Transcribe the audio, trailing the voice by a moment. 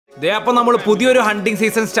അപ്പോൾ നമ്മൾ പുതിയൊരു ഹണ്ടിങ്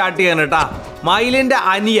സീസൺ സ്റ്റാർട്ട് ചെയ്യാൻ കേട്ടാ. മയിലിന്റെ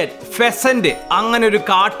അനിയൻ ഫെസന്റ്, അങ്ങനെ ഒരു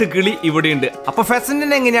കാട്ടുകിളി ഇവിടെയുണ്ട്. അപ്പോൾ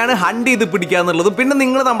ഫെസന്റിനെ എങ്ങനെയാണ് ഹണ്ട് ചെയ്ത് പിടിക്കാന്നുള്ളതും, പിന്നെ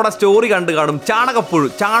നിങ്ങൾ നമ്മുടെ സ്റ്റോറി കണ്ടു കാണും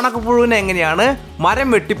ചാണകപ്പുഴുവിനെ എങ്ങനെയാണ് മരം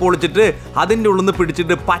വെട്ടിപ്പൊളിച്ചിട്ട് അതിൻ്റെ ഉള്ളിൽ നിന്ന്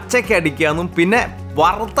പിടിച്ചിട്ട് പച്ചയ്ക്ക് അടിക്കാന്നും പിന്നെ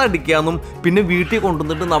വറുത്തടിക്കാന്നും പിന്നെ വീട്ടിൽ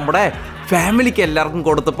കൊണ്ടുവന്നിട്ട് നമ്മുടെ ഫാമിലിക്ക് എല്ലാവർക്കും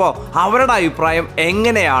കൊടുത്തപ്പോൾ അവരുടെ അഭിപ്രായം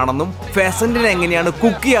എങ്ങനെയാണെന്നും ഫെസന്റിനെ എങ്ങനെയാണ്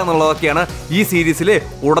കുക്ക് ചെയ്യാന്നുള്ളതൊക്കെയാണ് ഈ സീരീസിൽ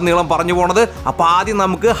ഉടനീളം പറഞ്ഞു പോണത്. അപ്പോൾ ആദ്യം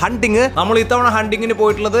നമുക്ക് ഹണ്ടിങ്. നമ്മൾ ഇത്തവണ ഹണ്ടിങ്ങിന്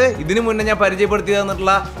പോയിട്ടുള്ളത് ഇതിനു മുന്നേ ഞാൻ പരിചയപ്പെടുത്തി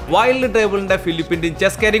തന്നിട്ടുള്ള വൈൽഡ് ടേബിളിന്റെ ഫിലിപ്പിന്റെയും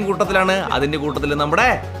ചെസ് കാരിയും കൂട്ടത്തിലാണ്. അതിന്റെ കൂട്ടത്തിൽ നമ്മുടെ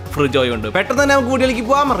ഫ്രിജോയും ഉണ്ട്. പെട്ടെന്ന് തന്നെ നമുക്ക് വീഡിയോയിലേക്ക്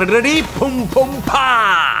പോവാം. റെഡി ബും ബും പാ.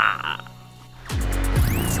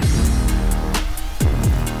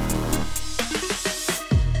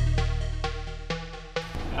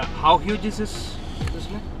 How huge is this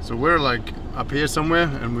land? So we're like up here somewhere,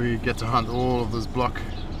 and we get to hunt all of this block.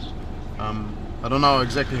 I don't know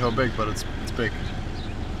exactly how big, but it's big.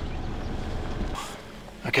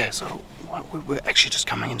 Okay, so we're actually just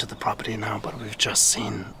coming into the property now, but we've just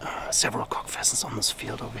seen several cock pheasants on this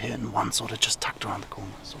field over here, and one sort of just tucked around the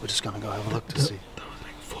corner. So we're just gonna go have a look to see. That was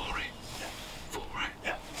like four, right?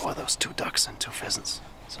 Yeah. Oh, there was 2 ducks and 2 pheasants.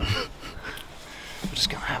 So we're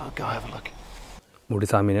just gonna go have a look.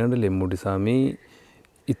 മുടിസാമിനെ കണ്ടില്ലേ? മുടിസാമി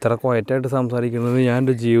ഇത്ര ക്വയറ്റായിട്ട് സംസാരിക്കുന്നത് ഞാൻ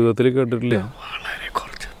എൻ്റെ ജീവിതത്തിൽ കേട്ടിട്ടില്ല. വളരെ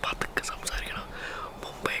കുറച്ച് പതുക്കെ സംസാരിക്കണം.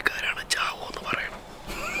 മുംബൈക്കാരാണ് ചാവോന്ന് പറയണം.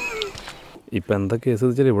 ഇപ്പം എന്താ കേസ്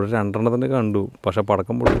വെച്ചാൽ ഇവിടെ 2 തന്നെ കണ്ടു. പക്ഷെ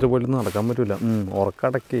പടക്കം പൊട്ടിച്ച പോലെ നടക്കാൻ പറ്റില്ല.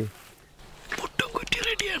 ഉറക്കടക്കി പുട്ടും കുറ്റി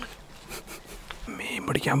റെഡിയാണ്. മീൻ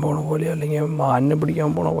പിടിക്കാൻ പോണ പോലെ അല്ലെങ്കിൽ മാനിനെ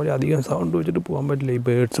പിടിക്കാൻ പോണ പോലെ അധികം സൗണ്ട് വെച്ചിട്ട് പോകാൻ പറ്റില്ല. ഈ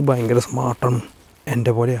ബേഡ്സ് ഭയങ്കര സ്മാർട്ടാണ്.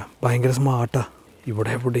 എൻ്റെ പോലെയാ ഭയങ്കര സ്മാർട്ടാണ്.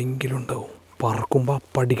 ഇവിടെ എവിടെയെങ്കിലും ഉണ്ടാവും. പറക്കുമ്പോൾ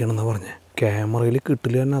അപ്പടിക്കണം എന്ന് പറഞ്ഞ് ക്യാമറയിൽ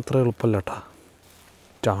കിട്ടില്ല തന്നെ അത്ര എളുപ്പമല്ല കേട്ടാ.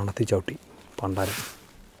 ചാണത്തി ചവിട്ടി പണ്ടാരം.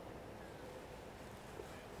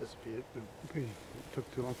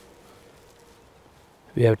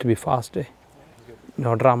 We have to B fast,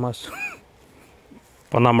 no dramas.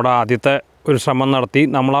 അപ്പം നമ്മുടെ ആദ്യത്തെ ഒരു ശ്രമം നടത്തി.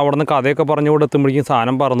 നമ്മളവിടെ നിന്ന് കഥയൊക്കെ പറഞ്ഞു കൂടെ എത്തുമ്പോഴേക്കും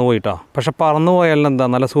സാധനം പറന്നു പോയിട്ടാ. പക്ഷെ പറന്നു പോയാലും എന്താ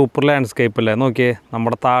നല്ല സൂപ്പർ ലാൻഡ്സ്കേപ്പ് അല്ലേ? നോക്കിയേ,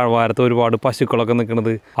 നമ്മുടെ താഴ്വാരത്ത് ഒരുപാട് പശുക്കളൊക്കെ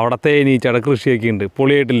നിൽക്കുന്നത്. അവിടെ തേനീച്ചയുടെ കൃഷിയൊക്കെ ഉണ്ട്.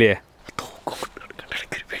 പൊളിയായിട്ടില്ലേ?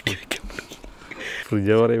 ഫ്രിഡ്ജ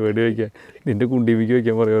പറയാം വെടി വയ്ക്കാൻ, നിന്റെ കുണ്ടിമിക്ക്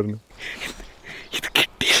വയ്ക്കാൻ പറയുമായിരുന്നു.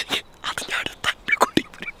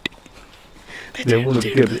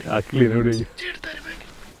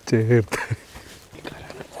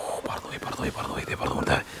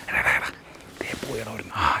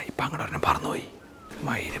 ഇപ്പം അങ്ങോട്ട് പറന്നുപോയി.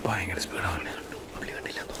 മയില് ഭയങ്കര സ്പീഡാണ്.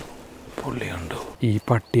 പുള്ളി കണ്ടു. ഈ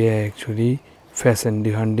പട്ടിയെ ആക്ച്വലി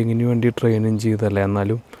ഫെസൻറ്റ് ഹണ്ടിങ്ങിന് വേണ്ടി ട്രെയിനിങ് ചെയ്തല്ലേ.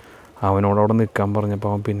 എന്നാലും അവനോടവിടെ നിൽക്കാൻ പറഞ്ഞപ്പോൾ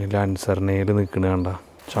അവൻ പിന്നിൽ അനുസരണയിൽ നിൽക്കണ കണ്ട.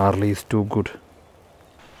 Charlie is to good.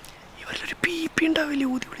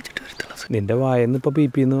 നിന്റെ വായന്ന് ഇപ്പോൾ പി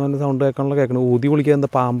പി എന്ന് പറഞ്ഞ സൗണ്ട് കേൾക്കാനുള്ള കേൾക്കണം. ഊതി വിളിക്കുക എന്താ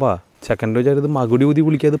പാമ്പാ? സെക്കൻഡ് വെച്ചാൽ ഇത് മകുടി ഊതി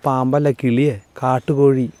വിളിക്കുക. അത് പാമ്പല്ല, കിളിയേ,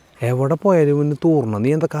 കാട്ടുകോഴി. എവിടെ പോയാലും മുന്നേ തൂർണം. നീ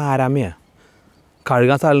എന്താ കാരാമയാ?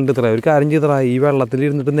 കഴുകാൻ സ്ഥലമുണ്ട് ഇത്ര. ഒരു കാര്യം ചെയ്തറ, ഈ വെള്ളത്തിൽ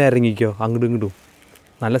ഇരുന്നിട്ട് നിരങ്ങിക്കോ അങ്ങോട്ടും ഇങ്ങോട്ടും.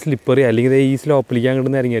 നല്ല സ്ലിപ്പറി, അല്ലെങ്കിൽ ഈ സ്ലോപ്പിലേക്ക്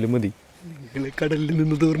അങ്ങോട്ട് നിരങ്ങിയാലും മതി. കടലിൽ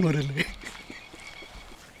നിന്ന് തൂർന്നവരല്ലേ?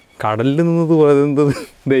 കടലിൽ നിന്ന് തൂറത്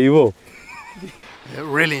ദൈവോ?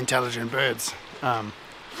 Really intelligent birds.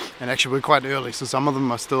 And actually we're quite early, so some of them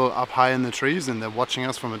are still up high in the trees and they're watching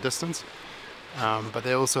us from a distance. But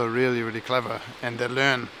they're also really, really clever and they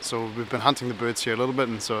learn. So we've been hunting the birds here a little bit,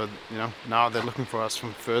 and so, you know, now they're looking for us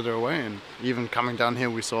from further away, and even coming down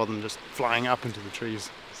here we saw them just flying up into the trees.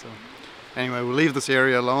 So anyway, we'll leave this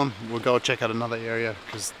area alone. We'll go check out another area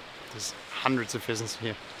because there's hundreds of pheasants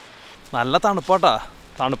here. നല്ല തണുപ്പാട്ടാ.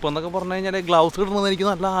 തണുപ്പെന്നൊക്കെ പറഞ്ഞു കഴിഞ്ഞാൽ gloves കിട്ടണമെന്ന് എനിക്ക്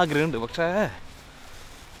നല്ല ആഗ്രഹമുണ്ട്. പക്ഷേ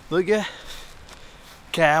നോക്കിയേ,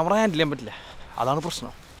 camera handle ചെയ്യാൻ പറ്റില്ല. അതാണ്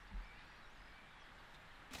പ്രശ്നം.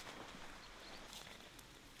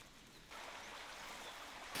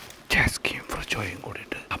 ചെസ്കയും ഫ്രിജോയും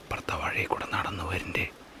കൂടിയിട്ട് അപ്പുറത്തെ വഴി കൂടെ നടന്നു വരുന്നുണ്ട്.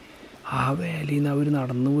 ആ വേലയിൽ നിന്ന് അവർ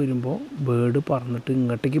നടന്നു വരുമ്പോൾ ബേർഡ് പറന്നിട്ട്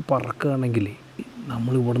ഇങ്ങോട്ടേക്ക് പറക്കുകയാണെങ്കിൽ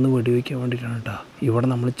നമ്മൾ ഇവിടെ നിന്ന് വെടിവെക്കാൻ വേണ്ടിയിട്ടാണ് കേട്ടോ. ഇവിടെ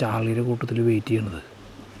നമ്മൾ ചാർലിയുടെ കൂട്ടത്തിൽ വെയിറ്റ് ചെയ്യണത്.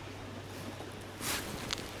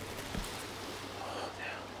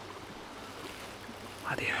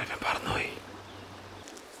 അതേപോലെ പറന്നുപോയി.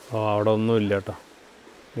 അവിടെ ഒന്നുമില്ല കേട്ടോ.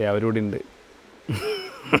 അവരിവിടെ ഉണ്ട്.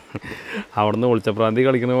 അവിടെ നിന്ന് ഒളിച്ചപ്രാന്തി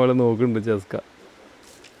കളിക്കുന്ന പോലെ നോക്കുന്നുണ്ട് ചെസ്ക.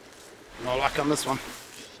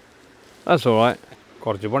 ആ ഷോ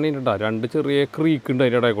കുറച്ച് പണിയുണ്ട് കേട്ടോ. 2 ചെറിയ ക്രീക്ക് ഉണ്ട്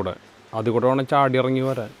അതിൻ്റെ ഇടയിൽ കൂടെ. അത് കൂടെ വേണം ചാടി ഇറങ്ങി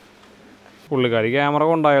വരാൻ. പുള്ളിക്കാരി ക്യാമറ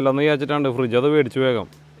കൊണ്ടായല്ലോ എന്ന് വിചാരിച്ചിട്ടുണ്ട്. ഫ്രിഡ്ജ് അത് മേടിച്ചു വേഗം.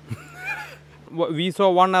 We saw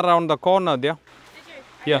one around the corner there.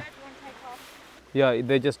 Yeah,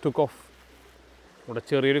 they just took off. ഇവിടെ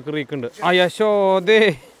ചെറിയൊരു ക്രീക്ക് ഉണ്ട്. യശോദേ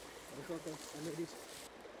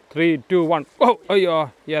 3, 2, 1. Oh, അയ്യോ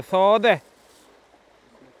യശോദേ.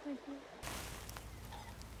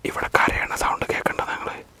 ഇവിടെ കരയണ സൗണ്ട് കേൾക്കണ്ട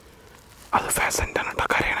നിങ്ങള്. അത് ഫെസന്റ് ആണ് കേട്ടോ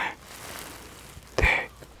കരയണേ.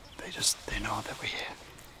 They know that we're here.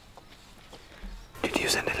 Did you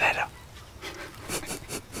send a letter?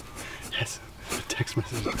 Yes, a text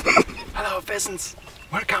message. Hello, pheasants.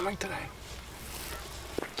 We're coming today.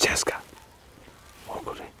 Jessica. Oh,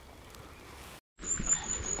 good.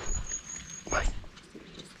 Wait.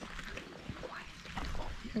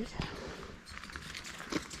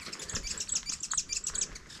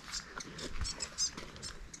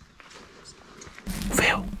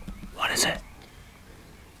 Phil, what is it?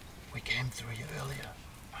 We came through here earlier,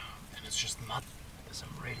 and it's just mud. There's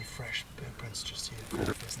some really fresh bird prints just here.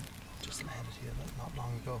 The pheasant just landed here not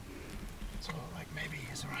long ago. So, like, maybe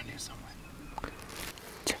he's around here somewhere.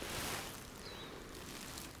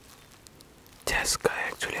 Jessica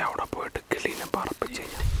actually അവിടെ പോയിട്ട് കിളീനെ പറപ്പിച്ച്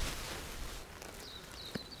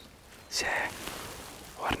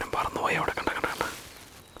ഒരെണ്ണം പറന്നുപോയി അവിടെ കണ്ട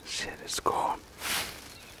Shit, it's gone.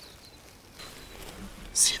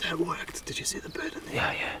 See, that worked. Did you see the bird in there?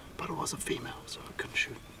 Yeah. But it was a female, so I couldn't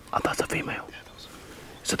shoot. Oh, that's a female. Yeah, that was a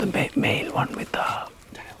So the male one with the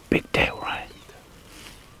tail. big tail, right?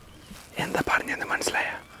 എന്താ പറഞ്ഞെന്ന് മനസ്സിലായ?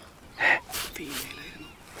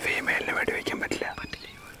 ഫീമെയിലിന് വെടിവെക്കാൻ പറ്റില്ല.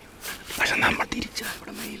 പക്ഷെ നമ്മൾ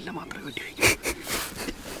ഇവിടെ മെയിലിനെ മാത്രമേ വെടിവെക്കൂ.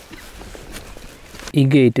 ഈ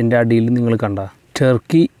ഗേറ്റിൻ്റെ അടിയിൽ നിങ്ങൾ കണ്ട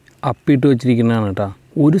ടർക്കി അപ്പിയിട്ട് വെച്ചിരിക്കുന്നതാണ് കേട്ടോ.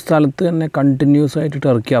 ഒരു സ്ഥലത്ത് തന്നെ കണ്ടിന്യൂസ് ആയിട്ട്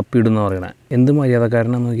ടർക്കി അപ്പിയിടുന്ന പറയണേ. എന്ത്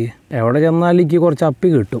മര്യാദക്കാരനാന്ന് നോക്കി. എവിടെ ചെന്നാലും എനിക്ക് കുറച്ച് അപ്പി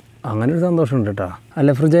കിട്ടും. അങ്ങനെ ഒരു സന്തോഷമുണ്ട് കേട്ടോ.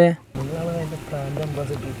 അല്ല ഫ്രിജേ?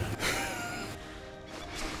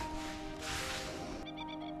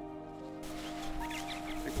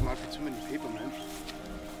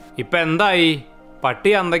 ഇപ്പം എന്തായി? പട്ടി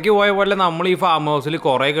അന്തയ്ക്ക് പോയ പോലെ നമ്മൾ ഈ ഫാം ഹൗസിൽ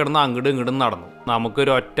കുറേ കിടന്ന് അങ്ങോട്ടും ഇങ്ങോട്ടും നടന്നു.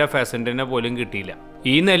 നമുക്കൊരു ഒറ്റ ഫെസന്റിനെ പോലും കിട്ടിയില്ല.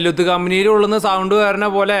 ഈ നെല്ലുത്ത് കമ്പനിയിൽ ഉള്ളുന്ന സൗണ്ട് വരുന്ന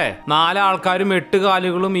പോലെ 4 ആൾക്കാരും 8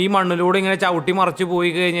 കാലുകളും ഈ മണ്ണിലൂടെ ഇങ്ങനെ ചവിട്ടി മറിച്ച് പോയി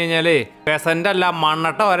കഴിഞ്ഞ് കഴിഞ്ഞാല് ഫെസന്റ് അല്ല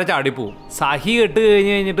മണ്ണട്ട വരെ ചാടിപ്പോവും. സഹി കെട്ട്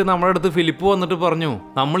കഴിഞ്ഞ് കഴിഞ്ഞിട്ട് നമ്മുടെ അടുത്ത് ഫിലിപ്പ് വന്നിട്ട് പറഞ്ഞു,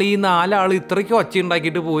 നമ്മൾ ഈ 4 ആൾ ഇത്രയ്ക്ക് ഒച്ച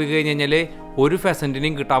ഉണ്ടാക്കിയിട്ട് പോയി കഴിഞ്ഞ് കഴിഞ്ഞാല് ഒരു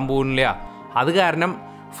ഫെസന്റിനെയും കിട്ടാൻ പോകുന്നില്ല. അത് കാരണം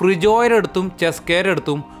ഫ്രിജോയുടെ അടുത്തും ചെസ്കേയുടെ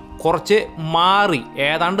അടുത്തും കുറച്ച് മാറി,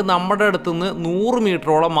 ഏതാണ്ട് നമ്മുടെ അടുത്തുനിന്ന് 100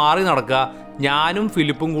 മീറ്ററോളം മാറി നടക്കുക. ഞാനും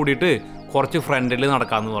ഫിലിപ്പും കൂടിയിട്ട് കുറച്ച് ഫ്രണ്ടിൽ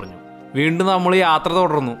നടക്കാമെന്ന് പറഞ്ഞു. വീണ്ടും നമ്മൾ യാത്ര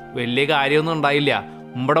തുടർന്നു. വലിയ കാര്യമൊന്നും ഉണ്ടായില്ല.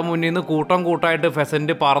 നമ്മുടെ മുന്നിൽ നിന്ന് കൂട്ടമായിട്ട്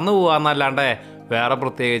ഫെസന്റ് പറന്നു പോകാന്നല്ലാണ്ട് വേറെ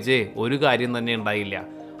പ്രത്യേകിച്ച് ഒരു കാര്യം തന്നെ ഉണ്ടായില്ല.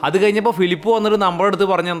 അത് കഴിഞ്ഞപ്പോൾ ഫിലിപ്പ് വന്നിട്ട് നമ്മുടെ അടുത്ത്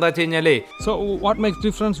പറഞ്ഞു എന്താ വെച്ച് കഴിഞ്ഞാൽ, So what makes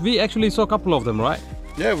difference? We actually saw a couple of them, right?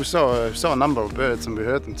 Yeah, we saw a number of birds and we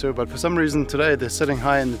heard them too, but for some reason today they're sitting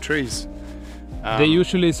high in the trees. They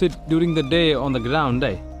usually sit during the day on the ground,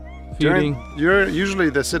 feeding. Usually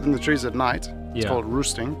they sit in the trees at night. It's called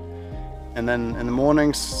roosting. And then in the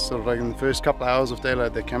mornings, sort of like in the first couple of hours of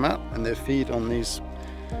daylight, they come out and they feed on these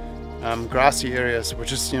grassy areas,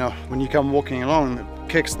 which is, when you come walking along, it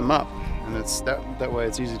kicks them up, and it's that way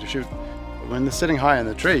it's easy to shoot. But when they're sitting high in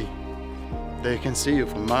the tree, they can see you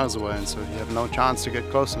from miles away, and so you have no chance to get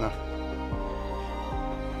close enough.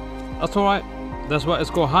 That's all right. That's why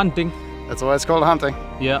it's called hunting. That's why it's called hunting.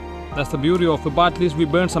 Yeah, that's the beauty of it. But at least we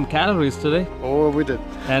burned some calories today. Oh, we did.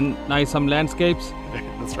 And nice some landscapes.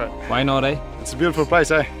 That's right. Why not, eh? It's a beautiful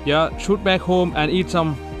place, eh? Yeah, shoot back home and eat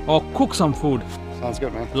some or cook some food. Sounds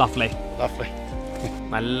good, man. Lovely. Lovely.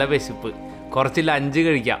 നല്ല വിശപ്പ്, കുറച്ച് lunch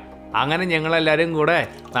കഴിക്കാം. അങ്ങനെ ഞങ്ങളെല്ലാവരും കൂടെ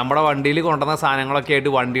നമ്മുടെ വണ്ടിയിൽ കൊണ്ടുവന്ന സാധനങ്ങളൊക്കെ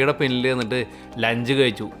ആയിട്ട് വണ്ടിയുടെ പിന്നിൽ നിന്നിട്ട് ലഞ്ച്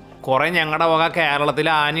കഴിച്ചു. കുറേ ഞങ്ങളുടെ വക കേരളത്തിൽ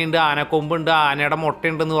ആനയുണ്ട്, ആനക്കൊമ്പുണ്ട്, ആനയുടെ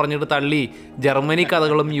മുട്ടയുണ്ടെന്ന് പറഞ്ഞിട്ട് തള്ളി ജർമ്മനി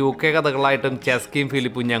കഥകളും UK കഥകളായിട്ടും ചെസ്കയും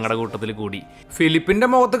ഫിലിപ്പും ഞങ്ങളുടെ കൂട്ടത്തിൽ കൂടി. ഫിലിപ്പിൻ്റെ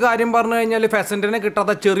മുഖത്ത് കാര്യം പറഞ്ഞു കഴിഞ്ഞാൽ ഫെസന്റിനെ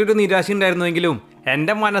കിട്ടാത്ത ചെറിയൊരു നിരാശ ഉണ്ടായിരുന്നെങ്കിലും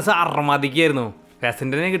എൻ്റെ മനസ്സ് അർമ്മതിക്കായിരുന്നു.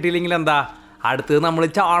 ഫെസന്റിനെ കിട്ടിയില്ലെങ്കിൽ എന്താ, അടുത്തത് നമ്മൾ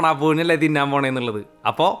ചാണാപ്പുഴുനല്ലേ തിന്നാൻ പോണേന്നുള്ളത്.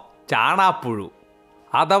 അപ്പോൾ ചാണാപ്പുഴു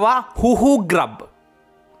അഥവാ ഹുഹു ഗ്രബ്.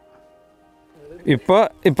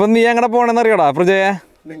 ഇപ്പൊ നീ എങ്ങനെ പോണെന്ന് അറിയടാ പ്രജയ?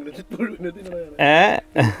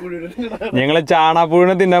 ഞങ്ങള്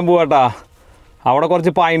ചാണാപ്പുഴുവിനെ തിന്നാൻ പോവാട്ടാ. അവിടെ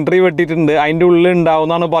കുറച്ച് പൈൻ ട്രീ വെട്ടിയിട്ടുണ്ട്, അതിൻ്റെ ഉള്ളിൽ ഉണ്ടാവും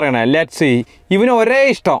എന്നാണ് പറയണേ. Let's see. ഇവന് ഒരേ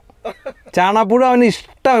ഇഷ്ടം ചാണാപ്പുഴു, അവന്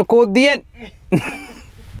ഇഷ്ടം കൊതിയൻ.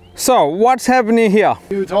 So what's happening here?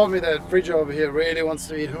 You told me that Frijo over here really wants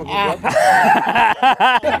to eat Huhu.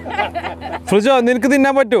 Frijo, നിനക്ക്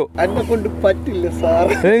തിന്നാൻ പറ്റൂ? എന്നെ കൊണ്ട് പറ്റില്ല സാർ.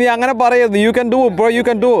 നീ അങ്ങനെ പറയരുത്. You can do it, bro. You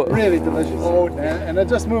can do it. Really delicious. And it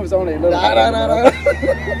just moves only a little bit.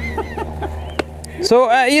 So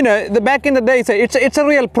back in the day, it's a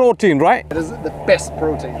real protein, right? It is the best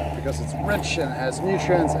protein because it's rich and has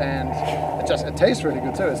nutrients, and it tastes really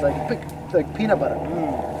good too. It's like peanut butter.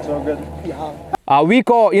 So good. Yeah. We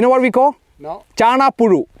call, you know what we call? No. Chana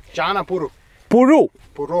puru. Chana puru. Puru.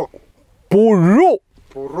 Puru. Puru.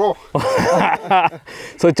 Puro.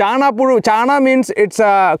 So chana means it's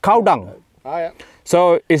cow dung. Ah, yeah. So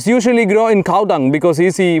it's usually grown in cow dung because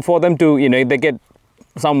easy for them to, you know, they get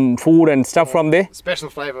some food and stuff from there. Special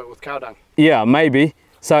flavor with cow dung. Yeah, maybe.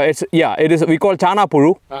 So it's, yeah, it is, we call chana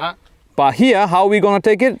puru. Uh-huh. But here, how we gonna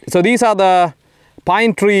take it? So these are the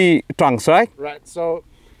pine tree trunks, right? Right, so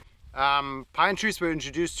pine trees were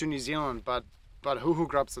introduced to New Zealand, but Huhu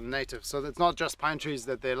grubs are native. So it's not just pine trees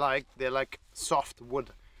that they're like soft wood.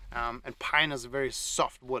 And pine is a very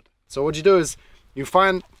soft wood. So what you do is you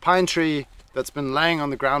find pine tree that's been laying on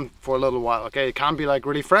the ground for a little while. Okay, it can't be like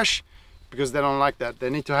really fresh because they don't like that. They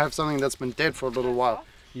need to have something that's been dead for a little while.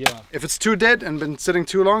 Yeah. If it's too dead and been sitting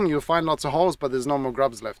too long, you'll find lots of holes, but there's no more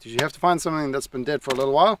grubs left. You have to find something that's been dead for a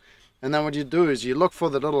little while, and then what you do is you look for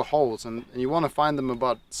the little holes, and you want to find them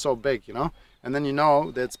about so big, you know, and then you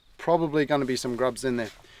know there's probably going to be some grubs in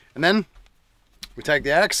there. And then we take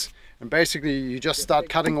the axe, and basically you just start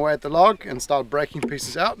cutting away at the log and start breaking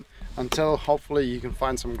pieces out until hopefully you can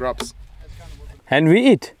find some grubs. And we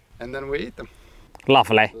eat. And then we eat them.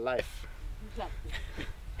 Lovely. Life.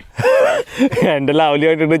 And lovely.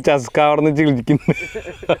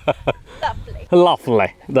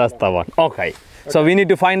 Lovely. That's the one. Okay. So we need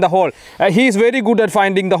to find the hole. He's very good at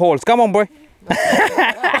finding the holes. Come on, boy.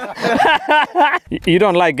 You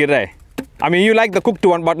don't like it, eh? I mean, you like the cooked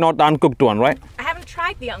one, but not the uncooked one, right? I haven't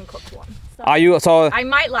tried the uncooked one. So Are you so? I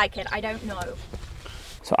might like it. I don't know.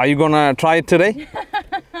 So are you gonna try it today?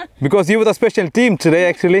 Because you were the special team today,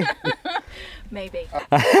 actually. Maybe.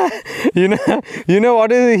 You know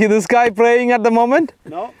what is this guy praying at the moment?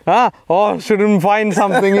 No. Oh, shouldn't find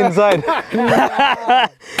something inside.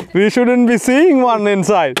 We shouldn't be seeing one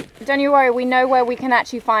inside. Don't you worry. We know where we can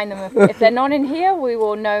actually find them. If they're not in here, we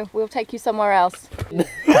will know. We'll take you somewhere else.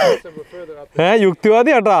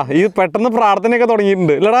 യുക്തിവാദി കേട്ടാ ഈ പെട്ടെന്ന് പ്രാർത്ഥനയൊക്കെ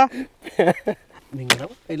തുടങ്ങിയിട്ടുണ്ട് ഇല്ലടാ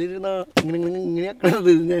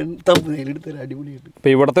ഇപ്പൊ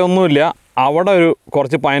ഇവിടത്തെ ഒന്നുമില്ല അവിടെ ഒരു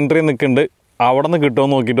കുറച്ച് പൈൻ ട്രീ നിൽക്കുന്നുണ്ട് അവിടെ നിന്ന് കിട്ടുമോ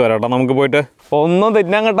നോക്കിയിട്ട് വരാം കേട്ടോ നമുക്ക് പോയിട്ട് ഒന്നും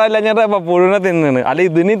തിന്നാൻ കിട്ടാനില്ല ഞാൻ പുഴുവിനെ തിന്നാണ് അല്ല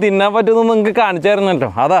ഇതിന് തിന്നാൻ പറ്റുമെന്ന് നിങ്ങൾക്ക് കാണിച്ചു തരണം കേട്ടോ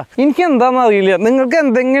അതാ എനിക്ക് എന്താണെന്ന് അറിയില്ല നിങ്ങൾക്ക്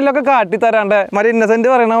എന്തെങ്കിലുമൊക്കെ കാട്ടിത്തരാണ്ട് മറ്റേ ഇന്നസെന്റ്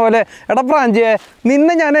പറയണ പോലെ എടാ പ്രാഞ്ചിയെ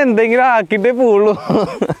നിന്നെ ഞാൻ എന്തെങ്കിലും ആക്കിയിട്ടേ പോവുള്ളൂ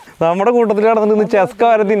നമ്മുടെ കൂട്ടത്തിൽ കിടന്നിട്ട് ചെസ്ക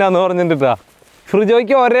വരെ തിന്നാന്ന് പറഞ്ഞിട്ടാ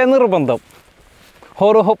ഫ്രിജോയ്ക്ക് ഒരേ നിർബന്ധം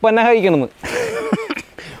ഹൊറുഹൊപ്പന്നെ കഴിക്കണമെന്ന്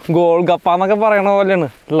ഗോൾ ഗപ്പ എന്നൊക്കെ പറയണ പോലെയാണ്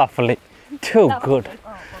ലഫ്ലി to good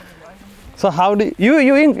So how do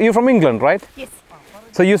you from England, right? Yes.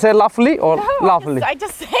 So you say lovely or lovely? I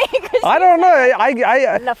just say. I don't know. I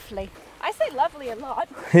Lovely. I say lovely a lot.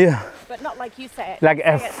 Yeah. But not like you say it. Like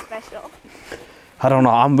I F. say it special. I don't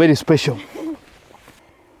know. I'm very special.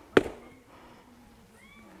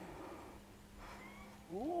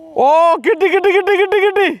 Oh,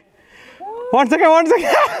 kitty. One second.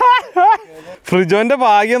 Frijonde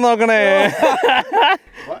ഭാഗ്യം നോക്കണേ.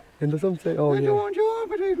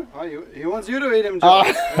 He wants you to eat him, Joe.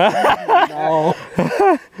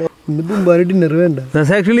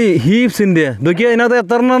 There's actually heaps in there. I'm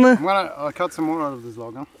gonna cut some more out of this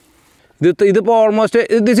log, huh? Almost,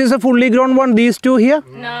 this is a fully grown one, these two here?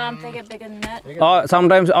 No, I'm thinking bigger than that.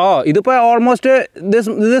 Sometimes, almost,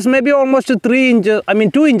 this may be almost 3 inches,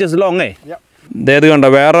 2 inches long, eh? Yep. ഇത് കണ്ട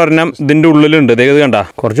വേറെ ഒരെണ്ണം ഇതിൻ്റെ ഉള്ളിലുണ്ട് ഇത് കണ്ട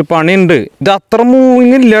കുറച്ച് പണിയുണ്ട് ഇത് അത്ര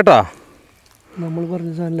മൂവിങ് ഇല്ല കേട്ടാ നമ്മൾ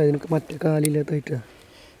പറഞ്ഞ സാധനമല്ല ഇതിനൊക്കെ മറ്റേ കാലില്ലാത്തായിട്ടാ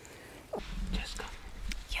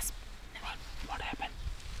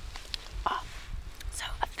So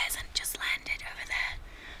a pheasant just landed over there.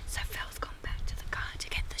 So Phil's gone back to the car to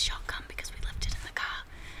get the shotgun because we left it in the car.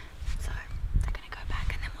 So they're going to go back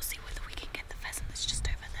and then we'll see whether we can get the pheasant that's just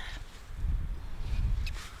over there.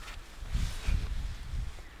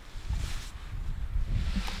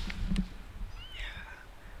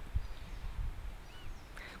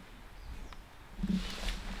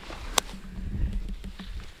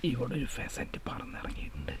 ഇവിടെ ഒരു pheasant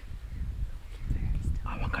പറന്നിറങ്ങിയിട്ടുണ്ട്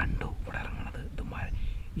അവൻ കണ്ടു ഇവിടെ ഇറങ്ങണത് ഇത്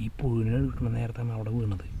ഈ പുഴുവിനെ കിട്ടുന്ന നേരത്താണ് അവിടെ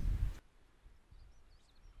വീണത്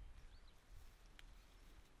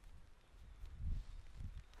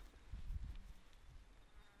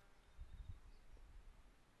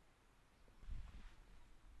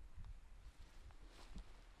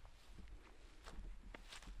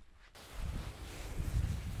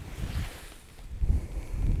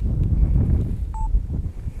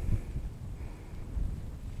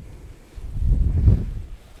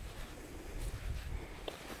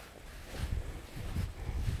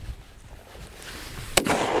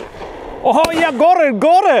Oh yeah,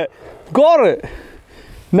 got it.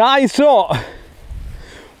 Nice shot.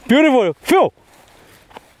 Beautiful. Phil,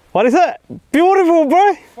 what is that? Beautiful, bro.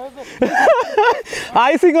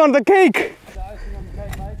 Icing on the cake.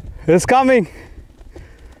 It's coming.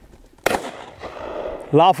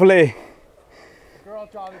 Lovely. Girl,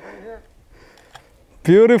 Charlie, bring it here.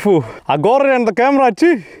 Beautiful. I got it on the camera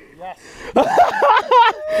too. Yes.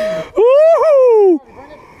 Woohoo!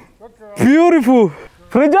 Good girl. Beautiful.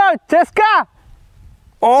 Frijo, Cheska.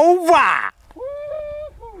 Over.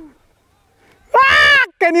 Ah,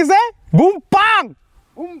 can you say? BoomBaangh.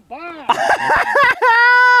 BoomBaangh.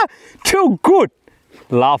 Too good.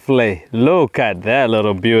 Lovely. Look at that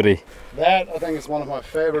little beauty. That, I think, is one of my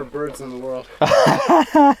favorite birds in the world.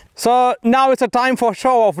 So now it's a time for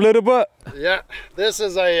show off little bit. Yeah, this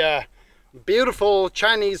is a beautiful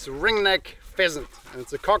Chinese ringneck pheasant. And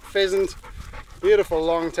it's a cock pheasant, beautiful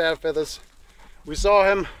long tail feathers. We saw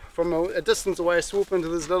him from a distance away swoop into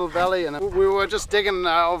this little valley, and we were just digging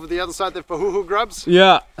over the other side there for Huhu grubs.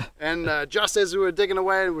 Yeah. And just as we were digging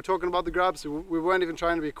away and we were talking about the grubs, we weren't even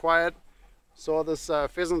trying to be quiet. Saw this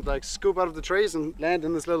pheasant like scoop out of the trees and land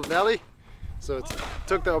in this little valley. So it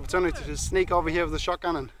took the opportunity to sneak over here with the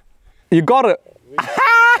shotgun and... You got it.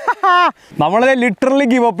 We literally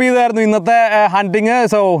give up in the hunting.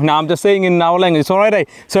 So now I'm just saying in our language. So right.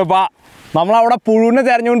 So we have Puruna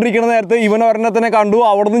there, even or nothing can do.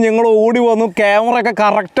 Our camera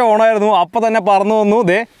correct on up than a parno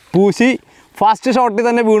de pushy. Fast shot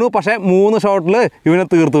than a Bunu Pasha, moon shot, even a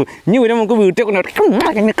third. You will take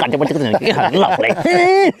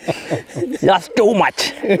just too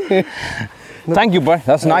much. Thank you, boy.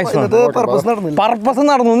 That's nice. Purpose not.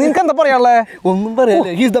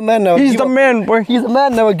 He's the man now. He's the man, boy. He's the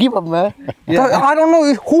man, never give up, man. Yeah. I don't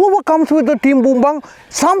know, whoever comes with the team BoomBaangh,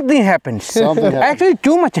 something happens. Actually,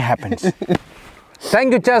 too much happens.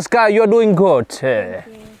 Thank you, Cheska. You're doing good.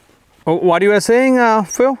 What you were saying,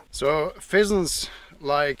 Phil? So pheasants,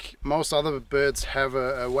 like most other birds, have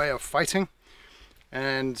a way of fighting.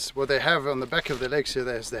 And what they have on the back of their legs here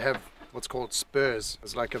is they have what's called spurs.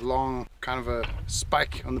 It's like a long kind of a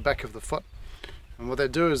spike on the back of the foot. And what they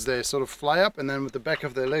do is they sort of fly up, and then with the back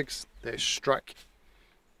of their legs, they strike.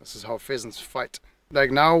 This is how pheasants fight.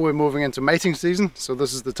 Like now we're moving into mating season. So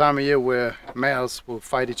this is the time of year where males will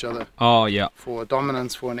fight each other. Oh, yeah. For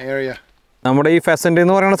dominance for an area. നമ്മുടെ ഈ pheasant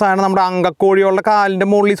എന്ന് പറയുന്ന സാധനം നമ്മുടെ അങ്കക്കോഴികളുടെ കാലിൻ്റെ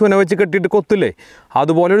മുകളിൽ സുന വെച്ച് കെട്ടിയിട്ട് കൊത്തില്ലേ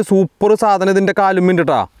അതുപോലെ ഒരു സൂപ്പർ സാധനം ഇതിൻ്റെ കാലുമ്മിൻ്റെ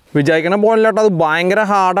കേട്ടോ വിചാരിക്കണ പോലെ കേട്ടോ അത് ഭയങ്കര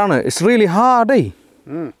ഹാർഡാണ് it's really ഹാർഡേ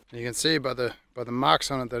You can see by the marks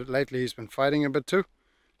on it that lately he's been fighting a bit too.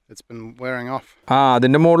 It's been wearing off.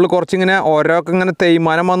 അതിൻ്റെ മുകളിൽ കുറച്ചിങ്ങനെ ഓരോക്കെ ഇങ്ങനെ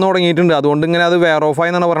തേയ്മാനം വന്ന് തുടങ്ങിയിട്ടുണ്ട് അതുകൊണ്ട് ഇങ്ങനെ അത് വെയർ ഓഫ്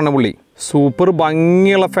ആയി എന്നാണ് പറയുന്നത് പുള്ളി സൂപ്പർ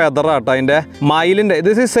ഭംഗിയുള്ള ഫെദറാട്ടോ അതിൻ്റെ മയിലിൻ്റെ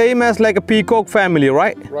this is same as like A peacock family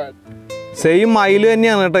right same മയിൽ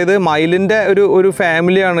തന്നെയാണ് കേട്ടോ ഇത് മയിലിൻ്റെ ഒരു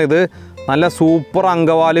ഫാമിലിയാണ് ഇത് നല്ല സൂപ്പർ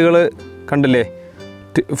അങ്കവാലുകൾ കണ്ടില്ലേ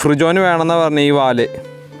ഫ്രിജോന് വേണമെന്നാണ് പറഞ്ഞത് ഈ വാല്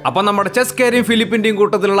അപ്പോൾ നമ്മുടെ ചെസ്കേരിയും ഫിലിപ്പിൻ്റെയും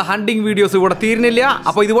കൂട്ടത്തിലുള്ള ഹണ്ടിങ് വീഡിയോസ് ഇവിടെ തീരുന്നില്ല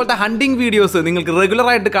അപ്പോൾ ഇതുപോലത്തെ ഹണ്ടിങ് വീഡിയോസ് നിങ്ങൾക്ക്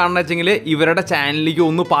റെഗുലറായിട്ട് കാണണമെങ്കിൽ ഇവരുടെ ചാനലിലേക്ക്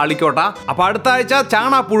ഒന്ന് പാളിക്കോട്ടെ അപ്പോൾ അടുത്ത ആഴ്ച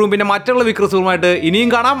ചാണാപ്പുഴും പിന്നെ മറ്റുള്ള വിക്രസുകളുമായിട്ട് ഇനിയും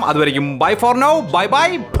കാണാം അതുവരെയും by for now bye bye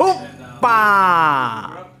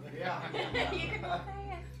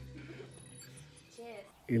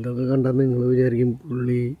ഇതൊക്കെ കണ്ടാൽ നിങ്ങൾ വിചാരിക്കും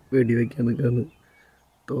പുള്ളി വെടിവെക്കാൻ നിൽക്കാന്ന്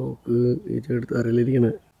തോക്ക് ഈ ചെടുത്ത്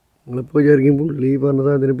അരലിരിക്കണേ നിങ്ങളിപ്പോൾ വിചാരിക്കും പുള്ളി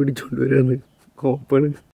പറഞ്ഞത് അതിനെ പിടിച്ചോണ്ട് വരാന്ന് കോപ്പാണ്